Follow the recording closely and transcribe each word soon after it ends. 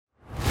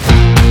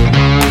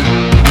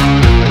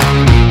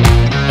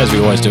As we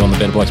always do on the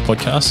Better Blokes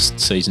podcast,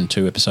 season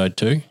 2, episode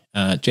 2.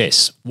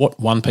 Jess, what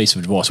one piece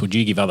of advice would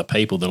you give other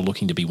people that are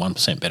looking to be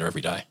 1% better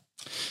every day?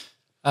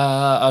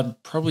 I'd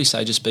probably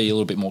say just be a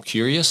little bit more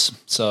curious.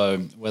 So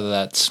whether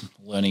that's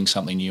learning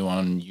something new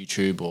on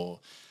YouTube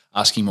or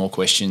asking more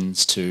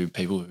questions to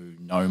people who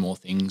know more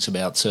things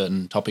about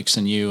certain topics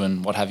than you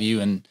and what have you.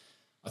 And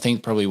I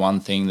think probably one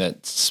thing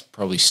that's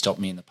probably stopped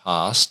me in the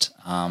past,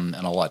 and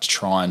I like to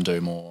try and do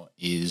more,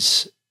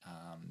 is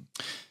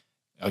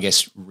I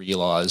guess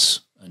realise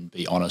and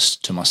be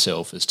honest to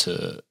myself as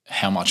to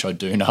how much I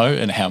do know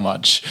and how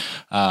much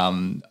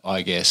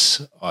I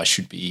guess I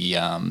should be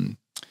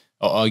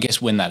I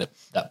guess when that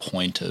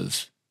point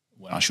of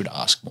when I should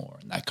ask more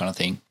and that kind of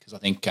thing, because I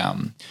think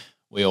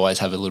we always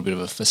have a little bit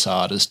of a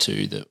facade as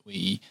to that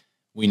we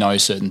know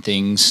certain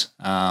things,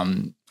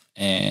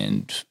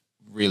 and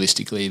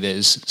realistically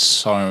there's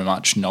so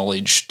much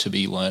knowledge to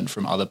be learned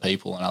from other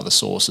people and other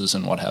sources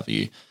and what have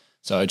you.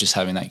 So just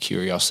having that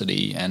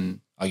curiosity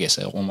and I guess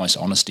almost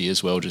honesty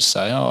as well, just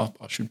say, I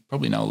should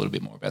probably know a little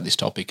bit more about this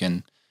topic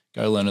and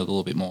go learn a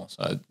little bit more.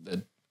 So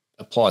it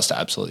applies to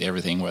absolutely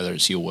everything, whether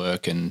it's your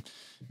work and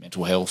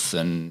mental health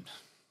and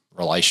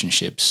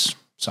relationships,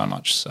 so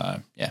much.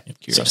 So yeah,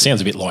 so it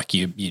sounds a bit like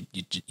you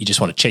just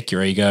want to check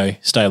your ego,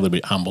 stay a little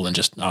bit humble, and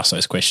just ask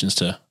those questions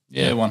to.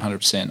 Yeah,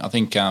 100%. I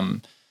think I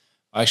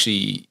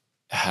actually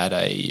had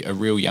a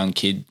real young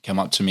kid come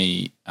up to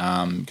me,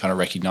 kind of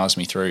recognised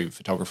me through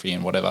photography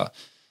and whatever,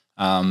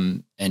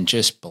 and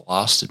just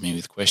blasted me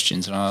with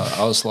questions, and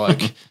I was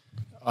like.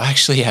 I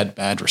actually had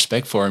bad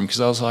respect for him because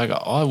I was like,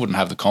 I wouldn't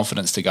have the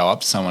confidence to go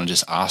up to someone and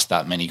just ask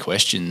that many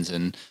questions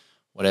and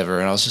whatever.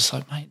 And I was just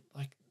like, mate,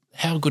 like,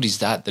 how good is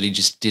that he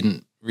just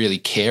didn't really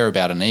care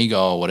about an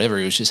ego or whatever.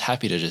 He was just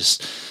happy to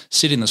just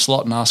sit in the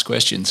slot and ask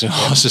questions. And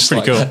I was just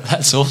like, cool.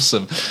 That's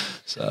awesome.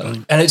 So,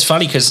 and it's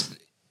funny because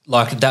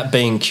like that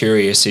being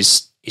curious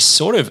is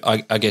sort of,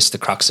 I guess, the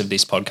crux of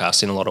this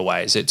podcast in a lot of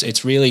ways.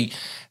 It's really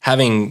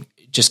having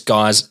just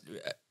guys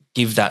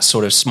give that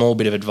sort of small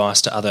bit of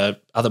advice to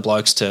other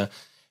blokes to,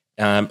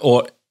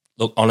 or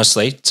look,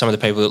 honestly, some of the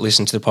people that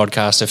listen to the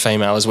podcast are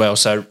female as well,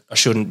 so I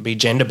shouldn't be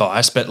gender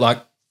biased, but like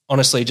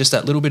honestly, just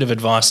that little bit of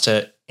advice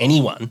to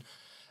anyone,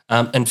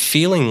 and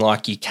feeling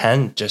like you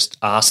can just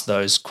ask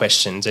those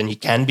questions and you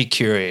can be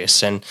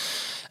curious. And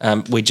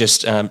we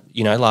just,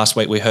 last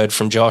week we heard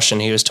from Josh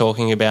and he was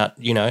talking about,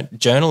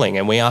 journaling,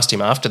 and we asked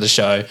him after the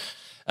show,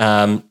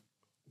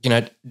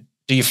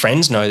 do your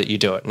friends know that you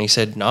do it? And he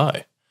said no.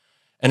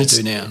 And they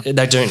do now.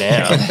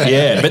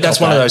 Yeah. But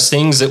that's one of those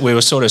things that we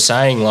were sort of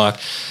saying, like,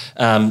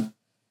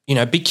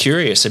 be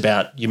curious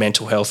about your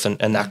mental health and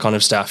that kind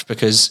of stuff,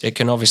 because it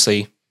can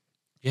obviously,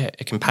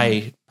 it can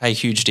pay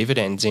huge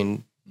dividends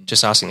in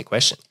just asking the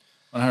question.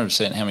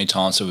 100%. How many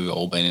times have we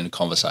all been in a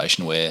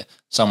conversation where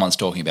someone's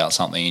talking about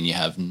something and you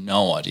have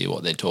no idea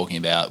what they're talking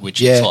about,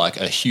 which is like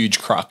a huge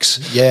crux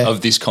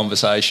of this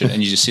conversation,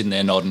 and you're just sitting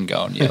there nodding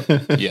going,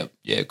 yep,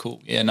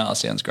 cool. Yeah, no,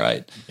 sounds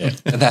great. Yeah.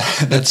 And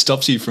that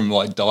stops you from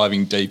like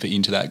diving deeper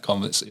into that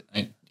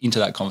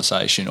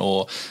conversation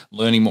or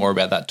learning more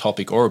about that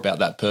topic or about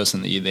that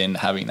person that you're then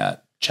having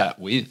that chat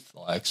with.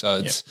 Like, so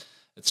it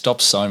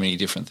stops so many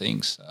different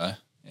things. So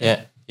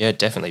yeah,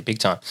 definitely, big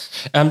time.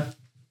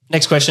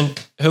 Next question,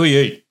 who are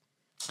you?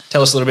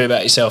 Tell us a little bit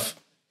about yourself.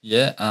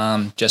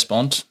 Yeah, Jess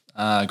Bonde.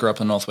 Grew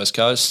up on the Northwest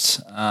Coast.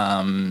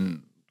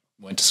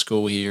 Went to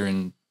school here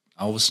in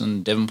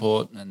Ulverstone,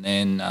 Devonport, and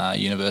then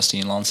university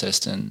in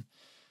Launceston.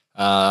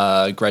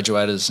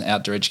 Graduated as an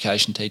outdoor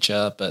education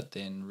teacher, but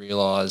then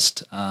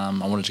realised I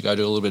wanted to go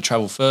do a little bit of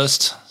travel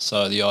first.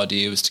 So the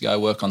idea was to go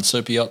work on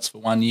super yachts for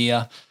 1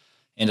 year.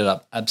 Ended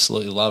up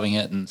absolutely loving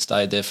it and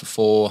stayed there for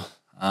 4,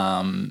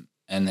 and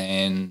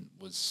then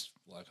was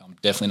like, I'm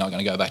definitely not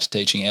going to go back to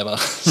teaching ever.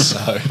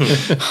 So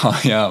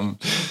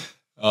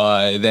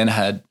I then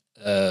had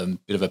a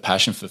bit of a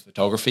passion for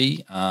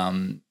photography.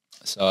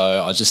 So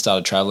I just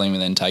started traveling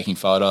and then taking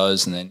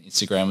photos, and then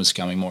Instagram was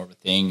becoming more of a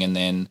thing. And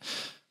then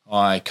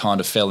I kind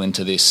of fell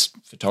into this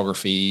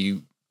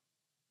photography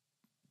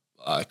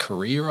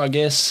career, I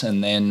guess.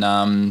 And then,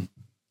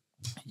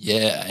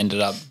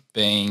 ended up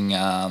being,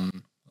 I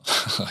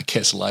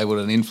guess, labelled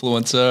an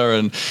influencer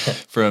and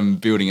from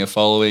building a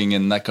following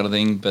and that kind of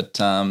thing. But,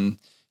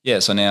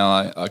 so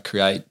now I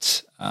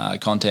create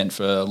content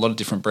for a lot of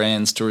different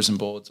brands, tourism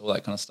boards, all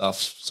that kind of stuff.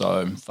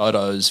 So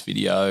photos,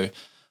 video,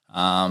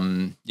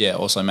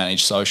 also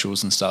manage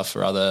socials and stuff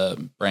for other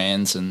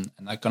brands and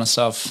that kind of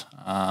stuff.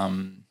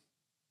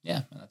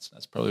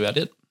 That's probably about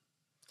it.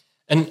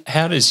 And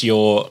how does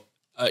your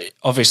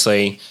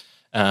obviously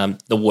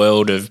the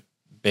world of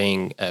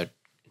being an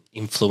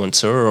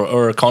influencer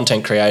or a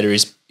content creator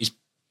is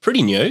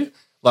pretty new.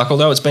 Like,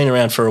 although it's been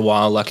around for a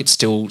while, like it's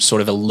still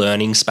sort of a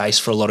learning space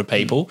for a lot of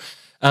people.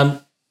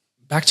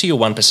 Back to your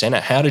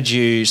 1%er, how did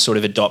you sort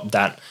of adopt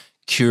that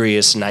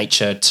curious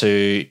nature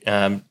to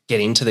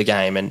get into the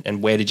game,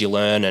 and where did you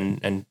learn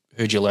and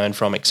who did you learn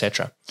from,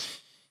 etc.?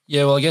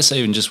 Yeah, well, I guess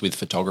even just with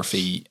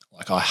photography,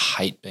 like I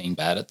hate being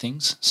bad at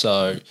things.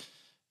 So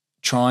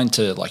trying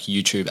to like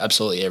YouTube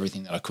absolutely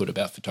everything that I could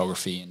about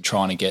photography and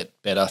trying to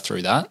get better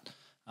through that.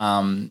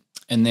 And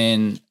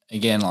then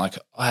again, like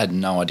I had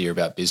no idea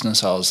about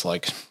business. I was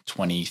like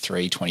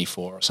 23,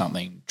 24 or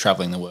something,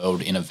 traveling the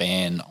world in a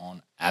van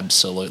on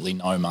absolutely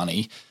no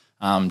money,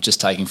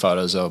 just taking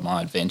photos of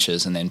my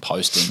adventures and then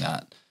posting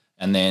that.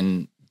 And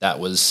then that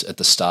was at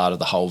the start of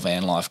the whole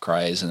van life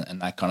craze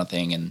and that kind of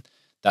thing. And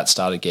that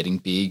started getting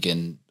big,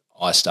 and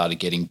I started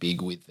getting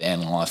big with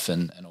van life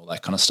and all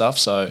that kind of stuff.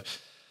 So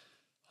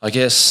I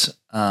guess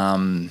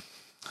I've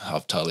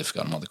totally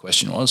forgotten what the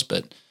question was,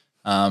 but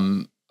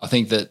I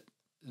think that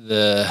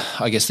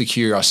the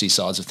curiosity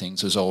sides of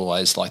things was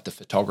always like the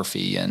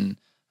photography and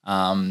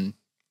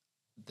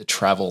the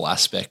travel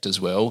aspect as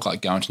well,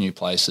 like going to new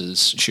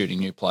places, shooting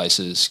new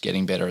places,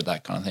 getting better at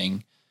that kind of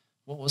thing.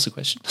 What was the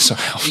question? Sorry.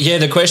 Yeah,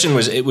 the question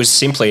was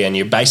simply, and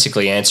you're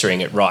basically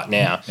answering it right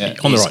now. Yeah,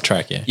 on the right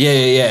track, yeah.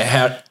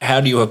 Yeah. How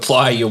do you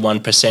apply your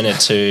 1%er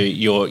to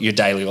your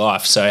daily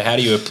life? So how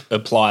do you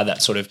apply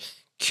that sort of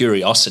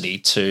curiosity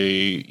to,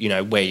 you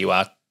know, where you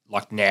are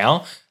like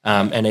now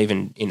and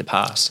even in the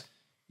past?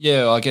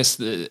 Yeah, I guess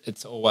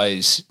it's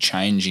always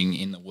changing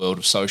in the world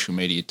of social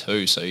media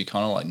too. So you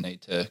kind of like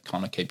need to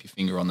kind of keep your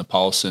finger on the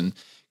pulse and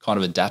kind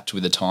of adapt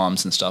with the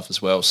times and stuff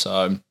as well.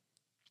 So,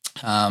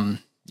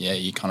 yeah,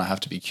 you kind of have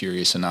to be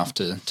curious enough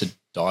to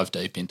dive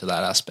deep into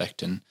that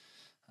aspect and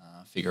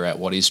figure out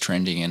what is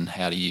trending and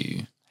how do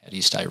you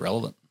stay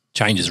relevant.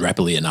 Changes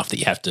rapidly enough that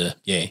you have to,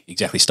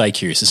 exactly, stay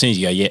curious. As soon as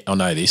you go, I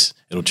know this,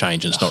 it'll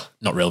change and it's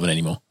not relevant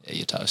anymore. Yeah,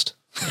 you're toast.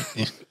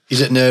 Yeah.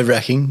 Is it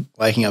nerve-wracking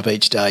waking up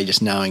each day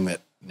just knowing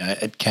that, you know,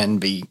 it can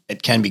be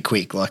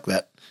quick like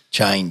that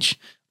change,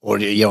 or are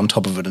you on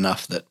top of it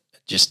enough that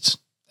it just...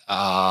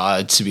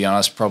 To be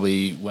honest,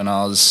 probably when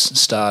I was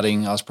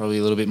starting, I was probably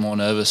a little bit more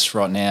nervous.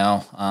 Right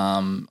now,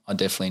 I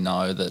definitely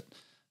know that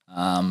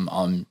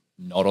I'm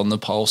not on the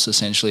pulse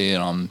essentially,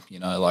 and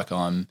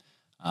I'm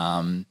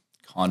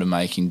kind of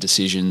making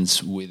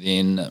decisions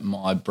within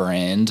my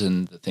brand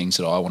and the things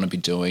that I want to be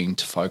doing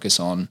to focus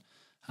on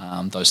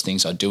those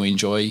things I do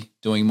enjoy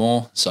doing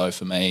more. So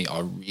for me, I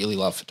really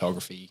love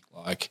photography,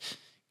 like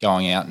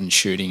going out and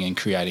shooting and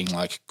creating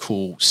like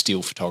cool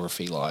still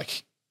photography,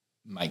 like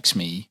makes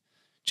me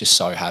just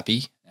so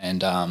happy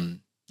and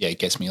it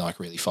gets me like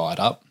really fired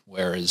up,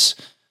 whereas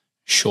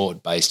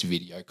short-based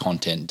video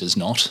content does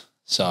not.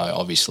 So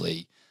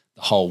obviously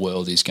the whole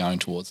world is going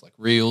towards like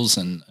reels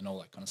and all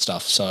that kind of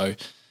stuff. So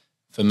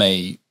for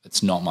me,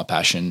 it's not my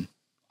passion.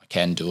 I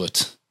can do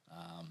it,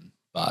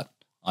 but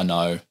I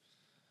know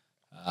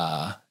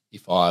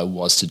if I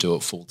was to do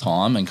it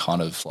full-time and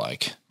kind of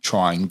like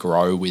try and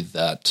grow with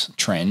that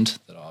trend,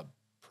 that I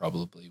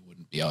probably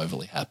wouldn't be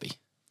overly happy.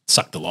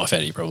 Suck the life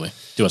out of you probably,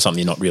 doing something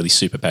you're not really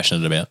super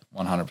passionate about.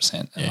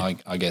 100%.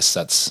 And I guess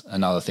that's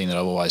another thing that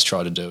I've always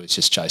tried to do is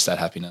just chase that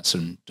happiness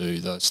and do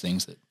those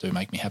things that do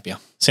make me happier.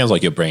 Sounds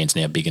like your brand's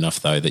now big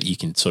enough though that you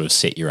can sort of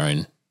set your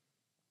own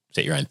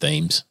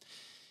themes.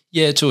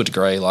 Yeah, to a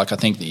degree. Like I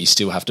think that you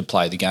still have to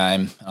play the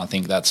game. I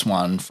think that's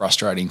one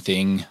frustrating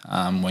thing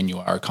when you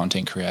are a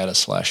content creator /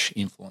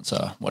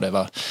 influencer,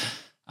 whatever.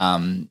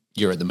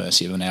 You're at the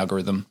mercy of an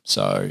algorithm.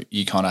 So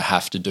you kind of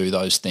have to do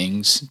those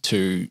things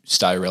to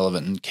stay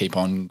relevant and keep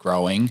on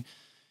growing.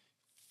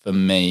 For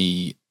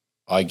me,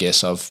 I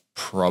guess I've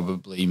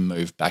probably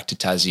moved back to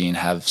Tassie and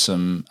have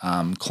some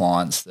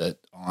clients that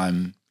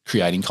I'm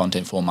creating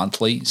content for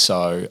monthly.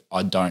 So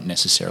I don't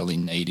necessarily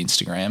need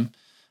Instagram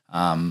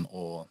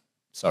or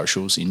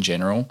socials in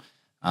general.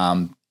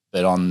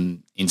 But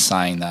in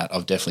saying that,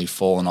 I've definitely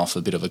fallen off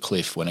a bit of a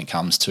cliff when it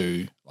comes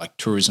to like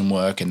tourism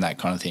work and that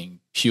kind of thing,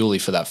 purely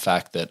for that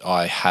fact that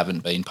I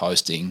haven't been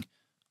posting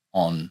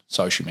on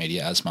social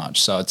media as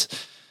much. So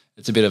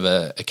it's a bit of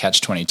a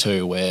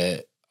catch-22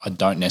 where I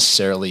don't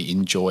necessarily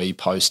enjoy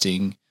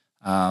posting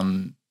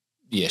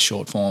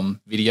short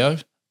form video,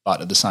 but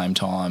at the same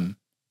time,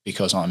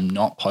 because I'm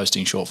not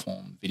posting short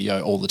form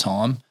video all the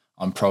time,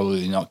 I'm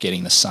probably not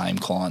getting the same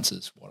clients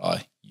as what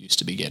I used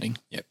to be getting.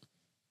 Yep.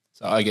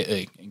 So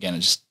it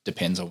just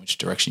depends on which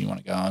direction you want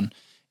to go and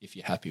if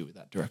you're happy with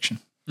that direction.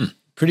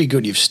 Pretty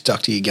good. You've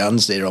stuck to your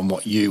guns there on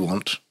what you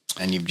want,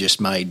 and you've just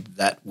made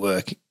that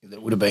work.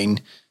 There'd have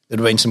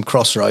been some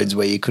crossroads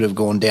where you could have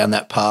gone down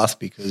that path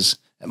because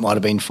it might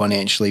have been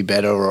financially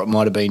better, or it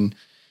might have been,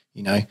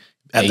 at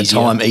the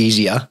time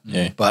easier.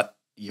 Yeah. But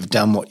you've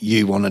done what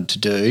you wanted to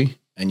do,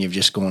 and you've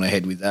just gone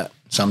ahead with that.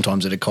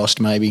 Sometimes at a cost,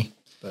 maybe,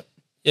 but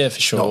yeah,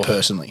 for sure. Not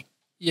personally.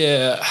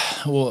 Yeah.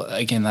 Well,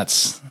 again,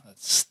 that's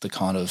the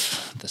kind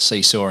of the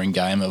seesawing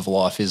game of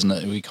life, isn't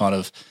it? We kind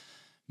of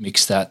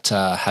mix that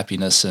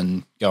happiness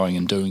and going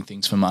and doing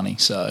things for money.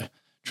 So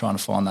trying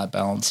to find that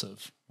balance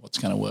of what's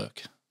going to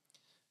work.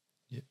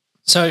 Yeah.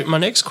 So my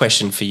next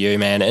question for you,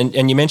 man,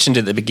 and you mentioned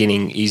at the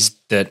beginning is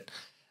that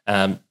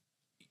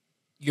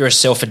you're a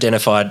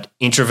self-identified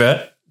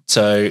introvert.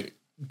 So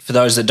for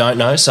those that don't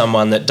know,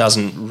 someone that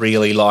doesn't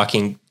really like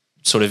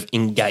sort of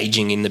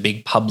engaging in the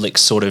big public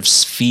sort of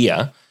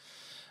sphere.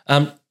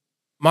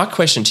 My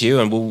question to you,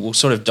 and we'll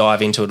sort of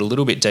dive into it a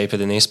little bit deeper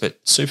than this, but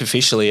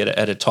superficially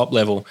at a top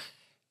level,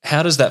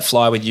 how does that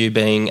fly with you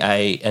being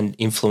an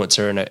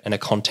influencer and a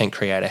content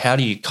creator? How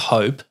do you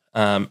cope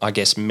I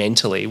guess,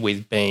 mentally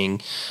with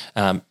being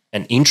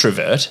an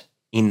introvert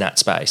in that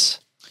space?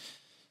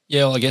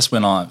 Yeah, well, I guess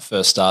when I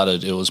first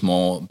started, it was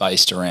more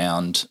based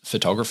around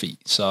photography.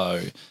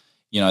 So,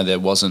 there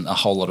wasn't a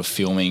whole lot of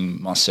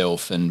filming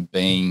myself and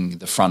being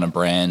the front of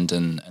brand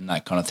and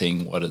that kind of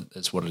thing.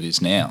 It's what it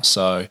is now.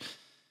 So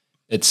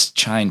it's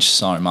changed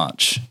so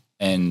much.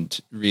 And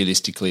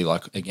realistically,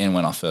 like, again,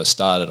 when I first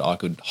started, I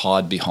could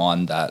hide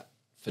behind that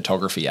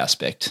photography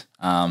aspect.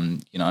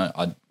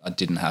 I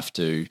didn't have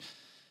to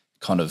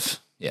kind of,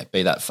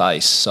 be that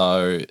face.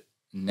 So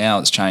now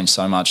it's changed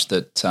so much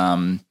that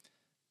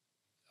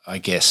I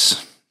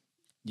guess,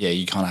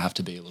 you kind of have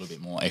to be a little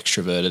bit more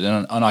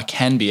extroverted, and I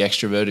can be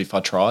extroverted if I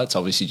try. It's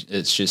obviously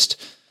it's just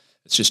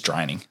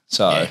draining.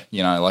 So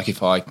like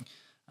if I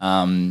go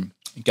and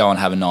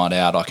have a night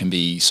out, I can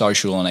be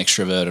social and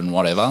extroverted and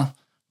whatever.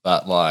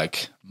 But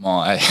like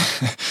my,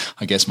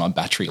 I guess my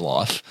battery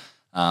life,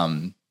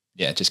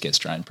 it just gets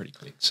drained pretty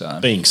quick. So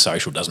being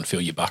social doesn't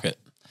fill your bucket.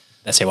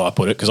 That's how I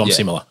put it, because I'm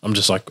similar. I'm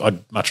just like,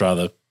 I'd much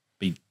rather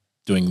be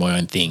doing my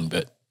own thing,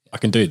 but I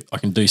can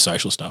do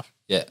social stuff.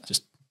 Yeah,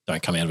 just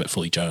don't come out of it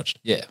fully charged.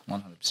 Yeah,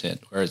 100%.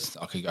 Whereas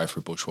I could go for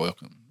a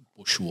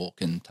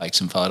bushwalk and take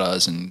some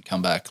photos and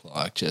come back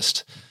like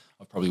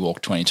I'll probably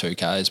walk 22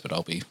 Ks, but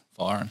I'll be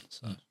firing.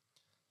 So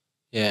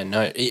yeah,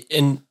 no,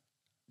 and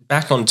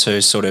back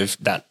onto sort of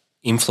that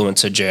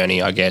influencer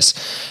journey, I guess,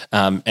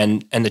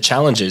 and the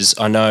challenges.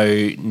 I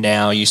know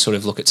now you sort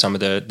of look at some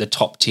of the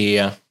top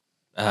tier,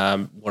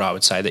 what I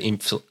would say, the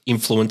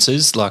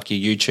influencers, like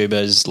your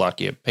YouTubers, like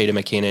your Peter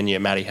McKinnon,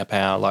 your Matty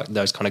Hapau, like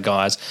those kind of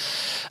guys.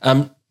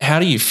 How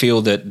do you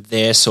feel that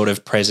their sort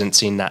of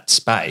presence in that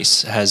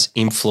space has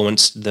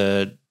influenced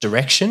the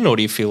direction, or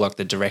do you feel like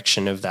the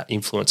direction of that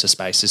influencer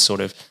space is sort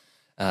of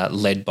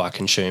led by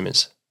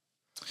consumers?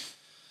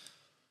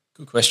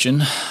 Good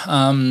question.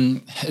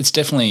 It's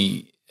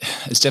definitely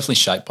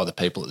shaped by the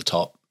people at the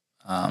top.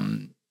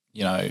 When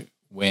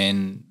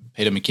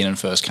Peter McKinnon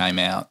first came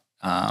out,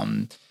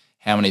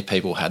 how many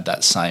people had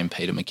that same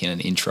Peter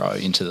McKinnon intro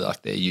into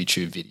like their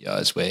YouTube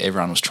videos, where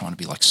everyone was trying to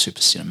be like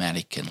super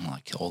cinematic and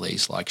like all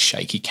these like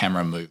shaky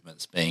camera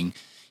movements being,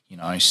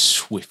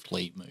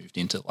 swiftly moved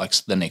into like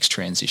the next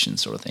transition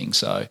sort of thing.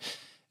 So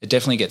it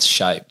definitely gets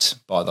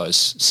shaped by those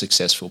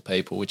successful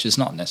people, which is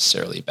not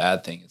necessarily a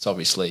bad thing. It's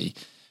obviously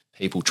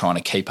people trying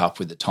to keep up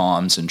with the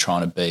times and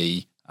trying to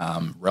be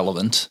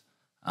relevant.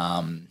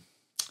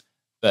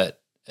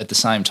 But at the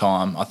same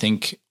time, I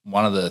think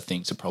one of the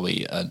things that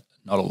probably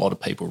not a lot of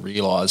people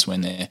realise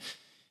when they're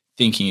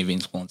thinking of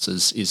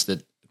influencers is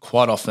that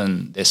quite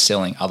often they're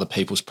selling other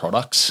people's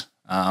products,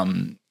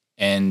 and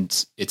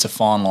it's a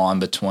fine line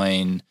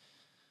between,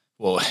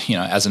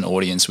 as an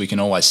audience, we can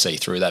always see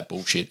through that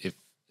bullshit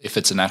if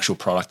it's an actual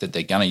product that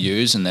they're going to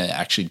use and they're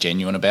actually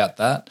genuine about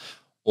that,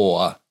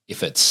 or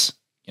if it's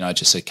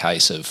just a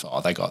case of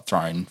they got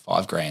thrown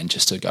 $5,000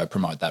 just to go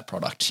promote that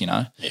product.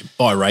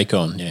 Buy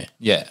Raycon,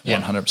 yeah,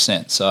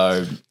 100%.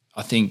 So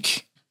I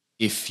think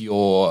if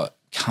you're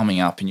coming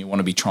up and you want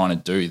to be trying to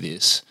do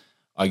this,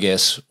 I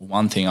guess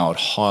one thing I would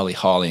highly,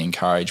 highly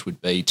encourage would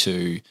be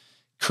to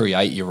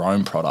create your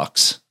own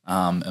products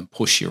and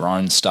push your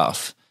own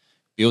stuff,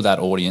 build that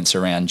audience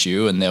around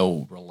you, and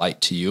they'll relate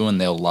to you and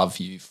they'll love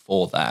you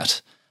for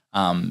that.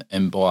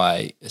 And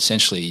by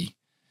essentially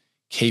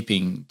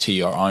keeping to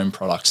your own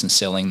products and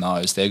selling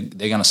those, they're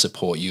going to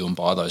support you and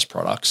buy those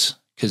products.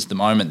 Because the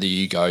moment that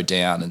you go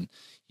down and,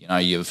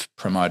 you've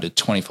promoted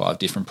 25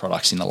 different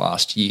products in the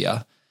last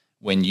year,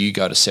 when you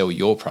go to sell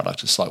your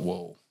product, it's like,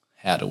 well,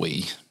 how do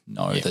we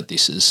know that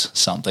this is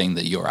something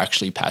that you're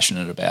actually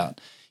passionate about?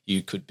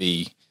 You could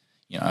be,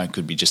 it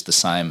could be just the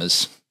same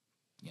as,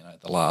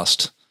 the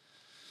last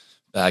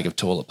bag of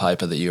toilet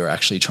paper that you're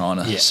actually trying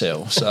to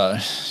sell. So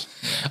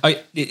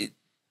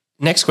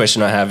next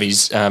question I have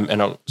is,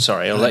 and I'll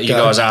let you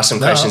guys ask some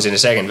questions in a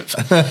second.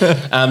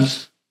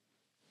 But,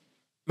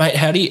 mate,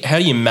 how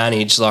do you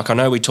manage? Like, I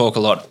know we talk a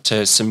lot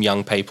to some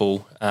young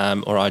people,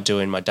 or I do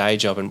in my day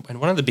job, and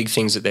one of the big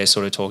things that they're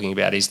sort of talking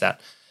about is that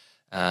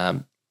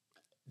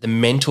the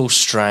mental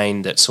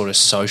strain that sort of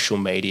social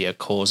media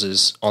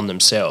causes on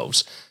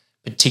themselves,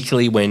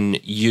 particularly when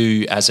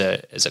you as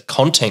a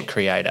content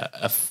creator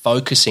are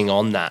focusing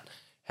on that.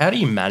 How do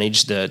you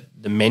manage the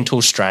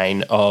mental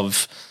strain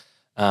of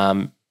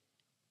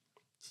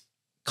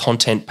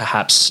content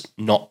perhaps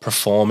not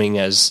performing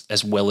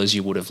as well as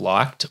you would have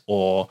liked,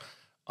 or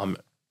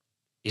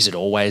is it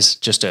always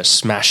just a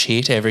smash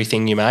hit,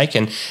 everything you make?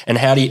 And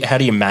how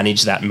do you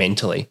manage that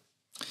mentally?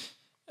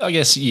 I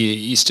guess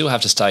you still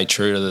have to stay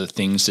true to the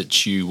things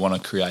that you want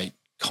to create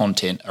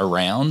content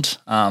around.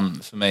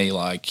 For me,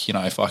 like,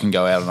 if I can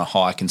go out on a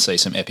hike and see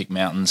some epic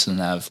mountains and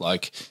have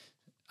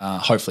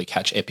hopefully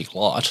catch epic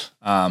light,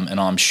 and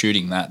I'm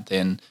shooting that,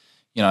 then,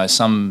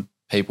 some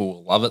people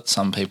will love it,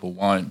 some people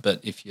won't.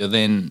 But if you're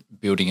then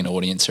building an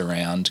audience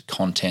around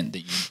content that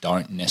you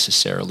don't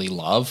necessarily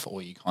love,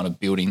 or you're kind of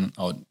building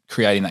or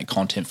creating that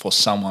content for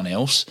someone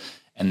else,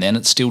 and then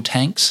it still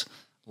tanks,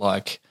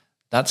 like,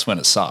 that's when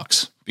it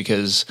sucks,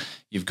 because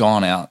you've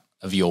gone out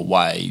of your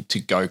way to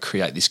go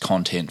create this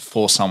content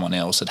for someone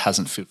else that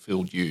hasn't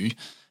fulfilled you,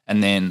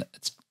 and then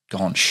it's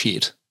gone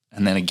shit.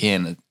 And then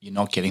again, you're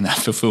not getting that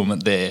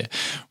fulfillment there.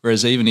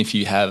 Whereas even if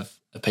you have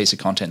a piece of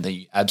content that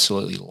you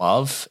absolutely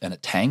love and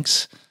it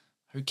tanks,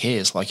 who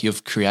cares? Like,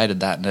 you've created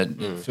that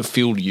and it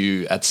fulfilled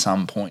you at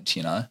some point,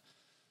 you know?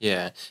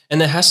 Yeah.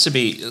 And there has to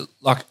be,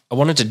 like, I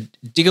wanted to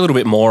dig a little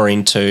bit more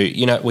into,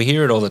 you know, we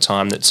hear it all the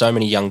time that so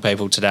many young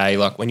people today,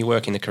 like when you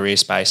work in the career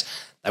space,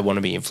 they want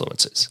to be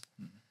influencers.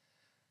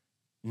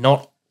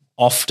 Not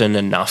often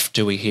enough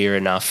do we hear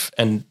enough,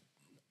 and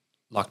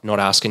like, not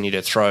asking you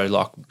to throw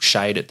like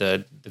shade at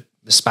the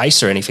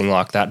space or anything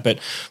like that, but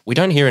we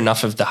don't hear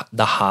enough of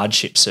the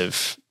hardships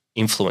of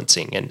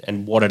influencing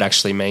and what it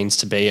actually means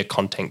to be a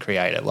content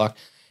creator. Like,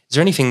 is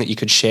there anything that you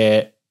could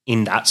share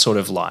in that sort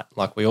of light?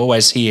 Like, we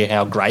always hear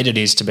how great it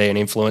is to be an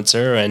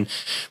influencer, and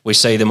we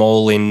see them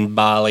all in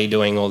Bali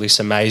doing all this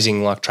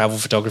amazing like travel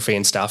photography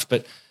and stuff,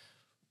 but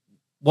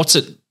what's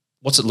it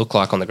look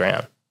like on the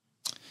ground?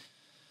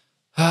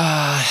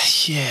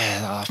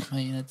 Yeah, I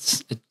mean,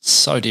 it's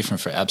so different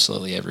for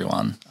absolutely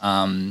everyone.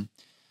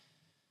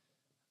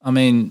 I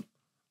mean,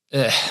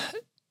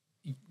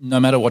 no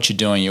matter what you're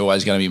doing, you're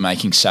always going to be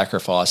making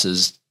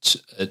sacrifices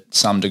at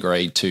some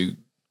degree to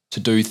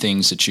do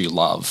things that you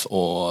love,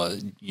 or,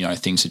 you know,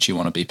 things that you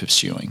want to be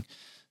pursuing.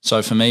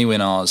 So for me, when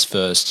I was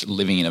first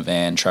living in a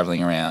van,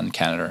 traveling around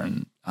Canada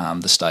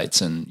and the States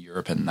and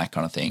Europe and that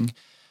kind of thing,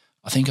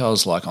 I think I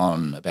was like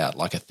on about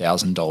like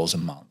 $1,000 a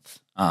month.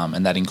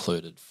 And that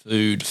included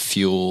food,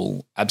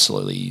 fuel,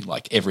 absolutely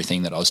like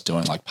everything that I was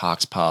doing, like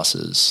parks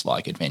passes,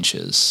 like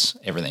adventures,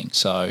 everything.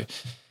 So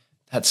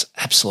that's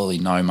absolutely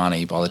no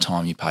money by the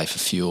time you pay for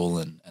fuel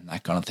and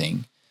that kind of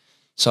thing.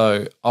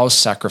 So I was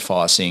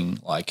sacrificing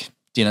like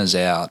dinners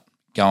out,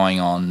 going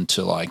on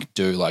to like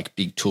do like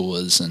big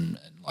tours and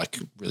like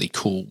really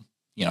cool,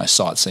 you know,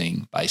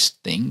 sightseeing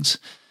based things,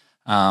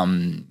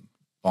 buying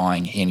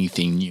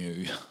anything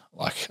new.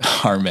 Like,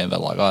 I remember,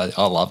 like,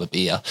 I love a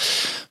beer,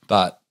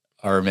 but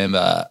I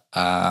remember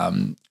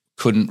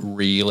couldn't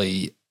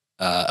really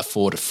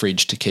afford a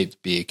fridge to keep the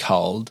beer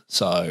cold.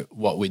 So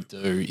what we'd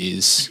do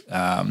is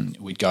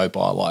we'd go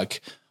buy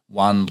like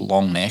one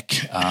long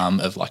neck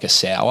of like a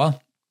sour.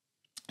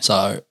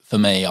 So for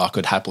me, I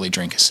could happily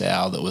drink a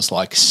sour that was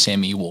like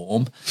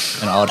semi-warm,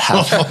 and I would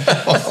have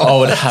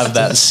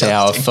that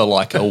sour for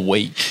like a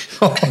week,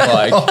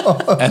 like,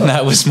 and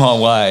that was my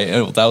way.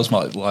 That was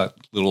my like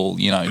little,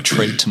 you know,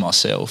 treat to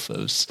myself. It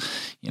was,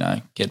 you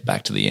know, get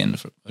back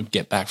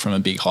from a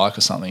big hike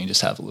or something and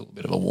just have a little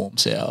bit of a warm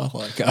sour.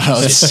 Like, I know,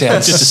 it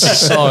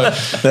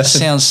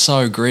sounds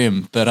so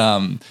grim, but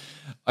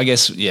I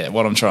guess, yeah,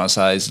 what I'm trying to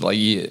say is like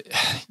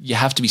you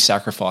have to be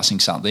sacrificing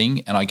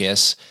something, and I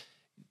guess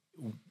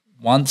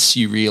once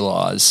you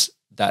realise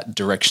that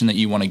direction that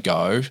you want to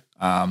go,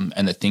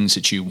 and the things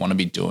that you want to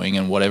be doing,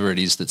 and whatever it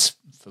is that's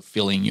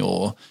fulfilling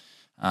your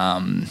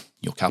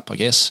cup, I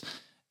guess,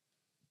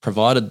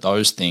 provided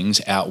those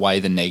things outweigh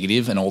the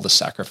negative and all the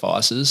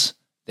sacrifices,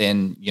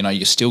 then, you know,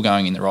 you're still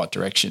going in the right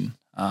direction.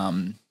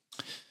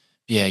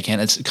 Yeah, again,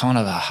 it's kind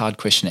of a hard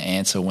question to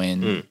answer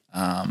when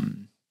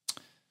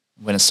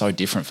it's so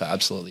different for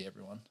absolutely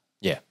everyone.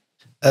 Yeah,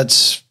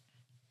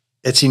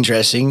 It's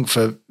interesting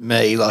for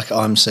me. Like,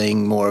 I'm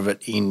seeing more of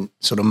it in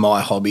sort of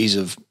my hobbies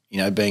of, you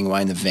know, being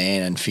away in the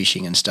van and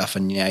fishing and stuff.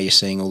 And now you're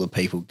seeing all the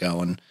people go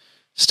and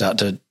start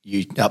to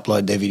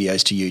upload their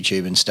videos to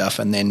YouTube and stuff.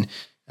 And then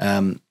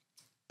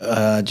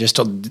just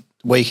on the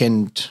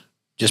weekend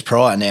just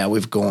prior now,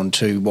 we've gone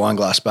to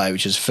Wineglass Bay,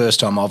 which is the first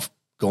time I've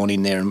gone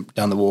in there and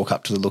done the walk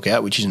up to the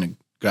lookout, which isn't a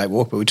great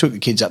walk, but we took the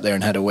kids up there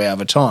and had a wow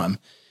of a time.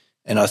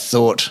 And I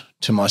thought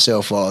to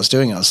myself while I was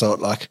doing it, I thought,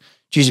 like,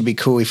 geez, it'd be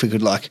cool if we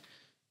could, like,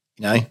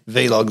 you know,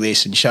 vlog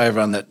this and show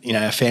everyone that, you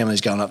know, our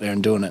family's going up there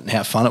and doing it and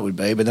how fun it would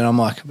be. But then I'm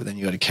like, but then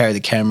you got to carry the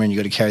camera and you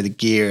got to carry the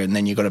gear, and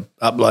then you got to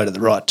upload at the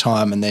right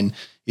time, and then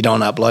you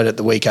don't want to upload it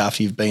the week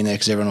after you've been there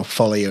because everyone will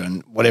follow you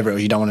and whatever.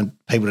 You don't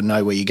want people to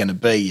know where you're going to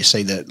be. You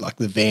see the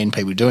van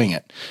people doing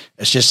it.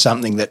 It's just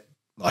something that,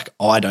 like,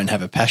 I don't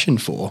have a passion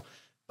for,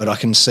 but I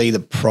can see the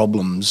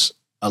problems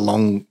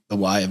along the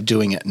way of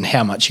doing it and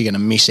how much you're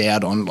going to miss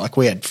out on. Like,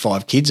 we had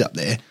 5 kids up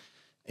there,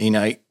 you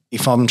know.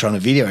 If I'm trying to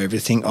video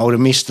everything, I would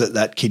have missed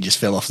that kid just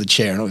fell off the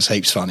chair, and it was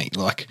heaps funny.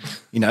 Like,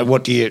 you know, where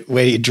do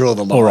you draw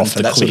the line? Or off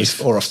the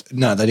cliff.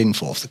 No, they didn't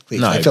fall off the cliff.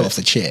 No, they fell off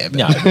the chair. But.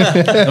 No,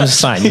 I was just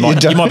saying, you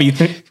might be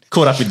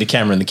caught up with the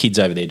camera and the kids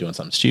over there doing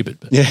something stupid.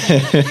 But yeah.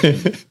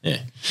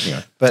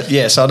 Anyway. But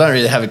yeah, so I don't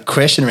really have a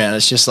question around it.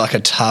 It's just like a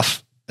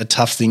tough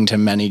thing to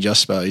manage, I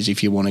suppose,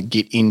 if you want to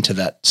get into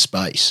that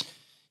space.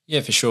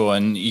 Yeah, for sure.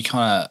 And you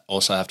kind of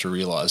also have to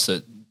realise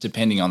that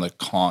depending on the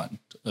kind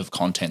of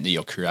content that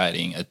you're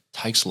creating, it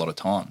takes a lot of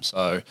time.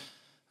 So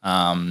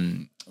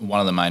one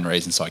of the main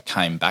reasons I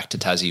came back to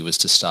Tassie was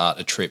to start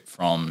a trip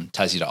from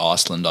Tassie to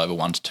Iceland over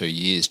 1 to 2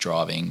 years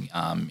driving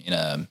in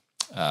a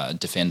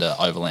Defender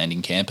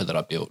overlanding camper that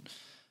I built.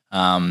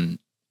 And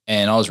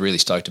I was really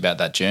stoked about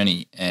that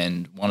journey.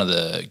 And one of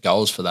the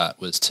goals for that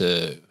was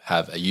to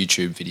have a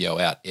YouTube video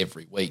out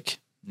every week.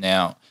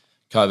 Now,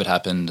 COVID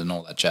happened and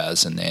all that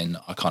jazz, and then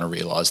I kind of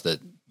realised that,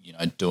 you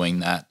know, doing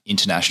that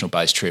international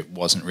base trip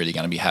wasn't really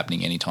going to be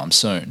happening anytime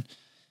soon.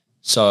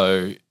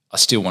 So I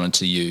still wanted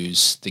to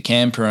use the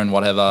camper and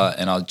whatever,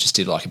 and I just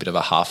did like a bit of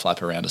a half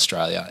lap around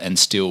Australia and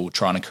still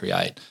trying to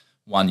create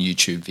one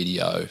YouTube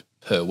video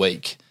per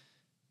week.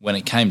 When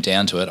it came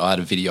down to it, I had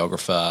a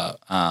videographer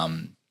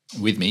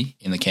with me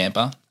in the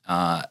camper,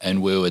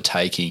 and we were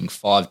taking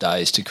 5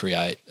 days to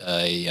create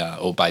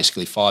or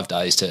basically 5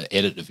 days to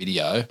edit a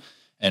video.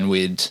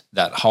 And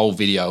that whole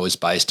video was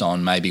based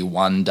on maybe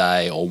 1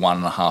 day or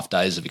 1.5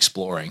 days of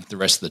exploring. The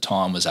rest of the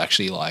time was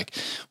actually like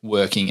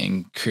working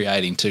and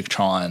creating to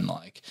try and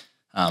like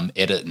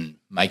edit and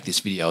make this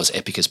video as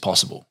epic as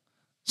possible.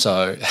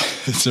 So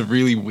it's a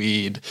really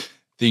weird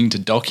thing to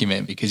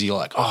document because you're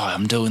like, oh,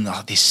 I'm doing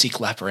this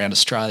sick lap around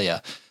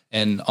Australia,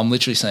 and I'm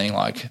literally seeing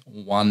like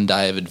 1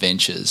 day of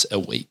adventures a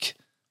week.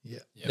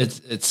 Yeah.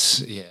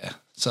 It's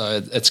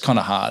So it's kind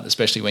of hard,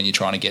 especially when you're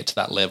trying to get to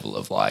that level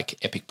of like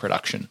epic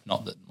production.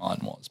 Not that mine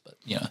was, but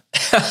you know.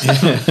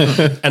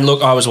 And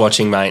look, I was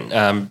watching, mate,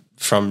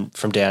 from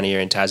down here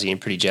in Tassie,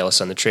 and pretty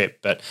jealous on the trip.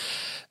 But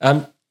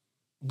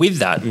with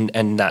that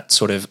and that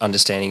sort of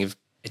understanding of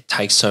it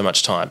takes so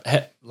much time,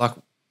 like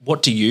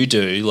what do you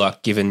do,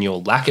 like given your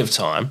lack of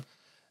time,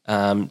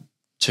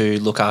 to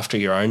look after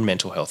your own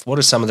mental health? What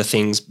are some of the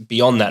things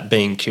beyond that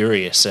being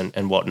curious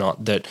and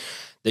whatnot that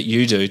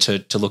you do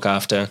to look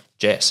after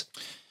Jess?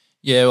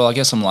 Yeah, well, I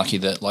guess I'm lucky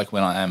that like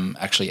when I am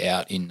actually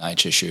out in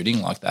nature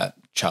shooting, like that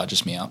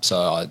charges me up. So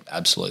I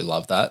absolutely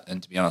love that.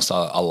 And to be honest,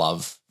 I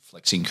love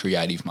flexing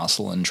creative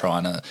muscle and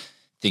trying to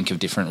think of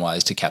different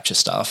ways to capture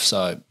stuff.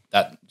 So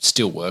that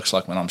still works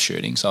like when I'm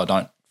shooting. So I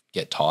don't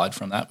get tired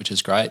from that, which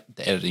is great.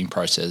 The editing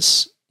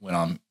process when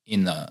I'm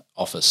in the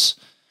office,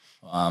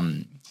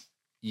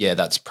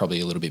 that's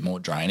probably a little bit more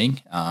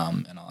draining.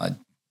 And I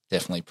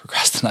definitely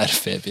procrastinate a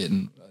fair bit,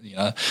 and you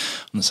know,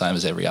 I'm the same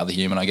as every other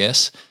human, I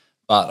guess.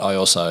 But I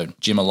also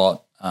gym a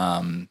lot.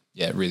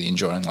 Really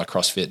enjoying like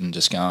CrossFit and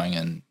just going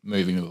and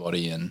moving my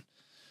body and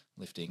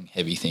lifting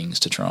heavy things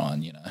to try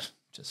and, you know,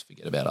 just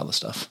forget about other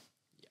stuff.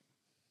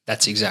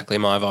 That's exactly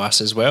my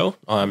advice as well.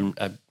 I'm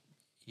a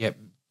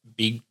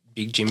big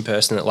gym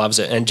person that loves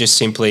it. And just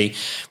simply,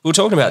 we were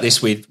talking about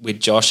this with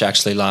Josh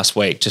actually last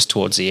week, just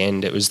towards the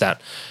end. It was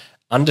that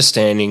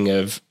understanding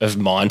of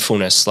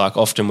mindfulness. Like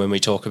often when we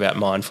talk about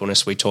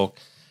mindfulness, we talk,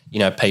 you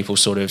know, people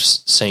sort of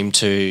seem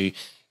to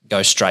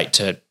go straight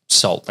to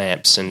salt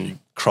lamps and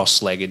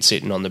cross-legged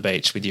sitting on the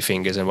beach with your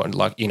fingers and what,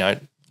 like, you know,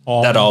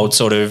 that old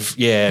sort of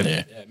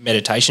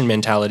meditation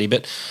mentality.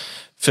 But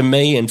for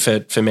me and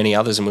for many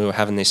others, and we were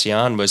having this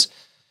yarn, was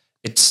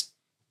it's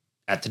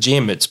at the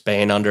gym, it's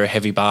being under a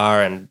heavy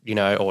bar and, you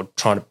know, or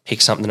trying to pick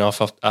something up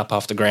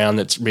off the ground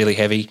that's really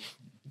heavy.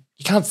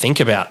 You can't think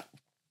about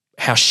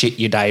how shit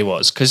your day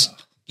was because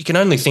you can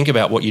only think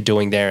about what you're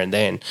doing there and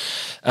then.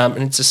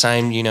 And it's the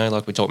same, you know,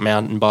 like we talk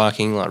mountain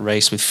biking, like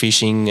Reese with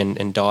fishing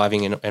and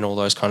diving and all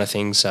those kind of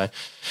things. So,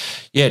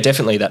 yeah,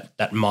 definitely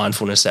that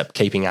mindfulness, that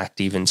keeping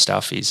active and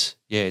stuff is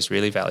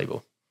really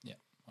valuable. Yeah,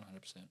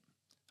 100%.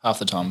 Half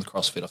the time with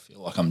CrossFit I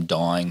feel like I'm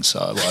dying,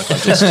 so like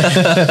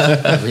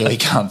I really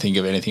can't think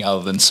of anything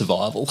other than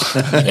survival.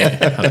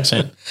 Yeah,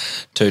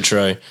 100%. Too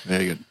true.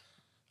 Very good.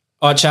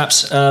 All right,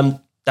 chaps,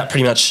 that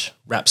pretty much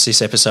wraps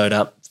this episode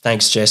up.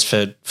 Thanks, Jess,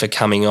 for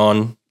coming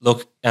on.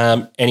 Look,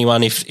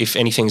 anyone, if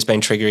anything's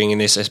been triggering in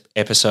this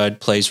episode,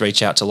 please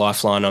reach out to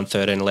Lifeline on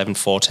 13 11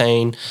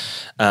 14.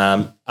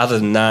 Other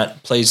than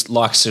that, please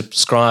like,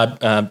 subscribe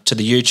to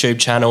the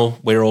YouTube channel.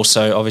 We're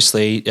also,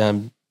 obviously,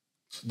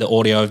 the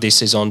audio of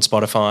this is on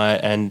Spotify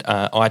and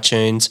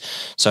iTunes,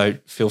 so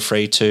feel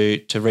free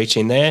to reach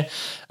in there.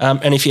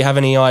 And if you have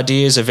any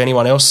ideas of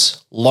anyone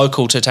else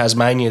local to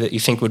Tasmania that you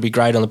think would be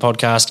great on the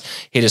podcast,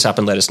 hit us up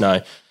and let us know.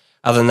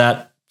 Other than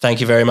that, thank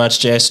you very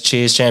much, Jess.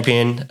 Cheers,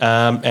 champion.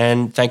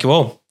 And thank you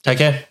all. Take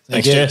care.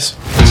 Thanks, Jess.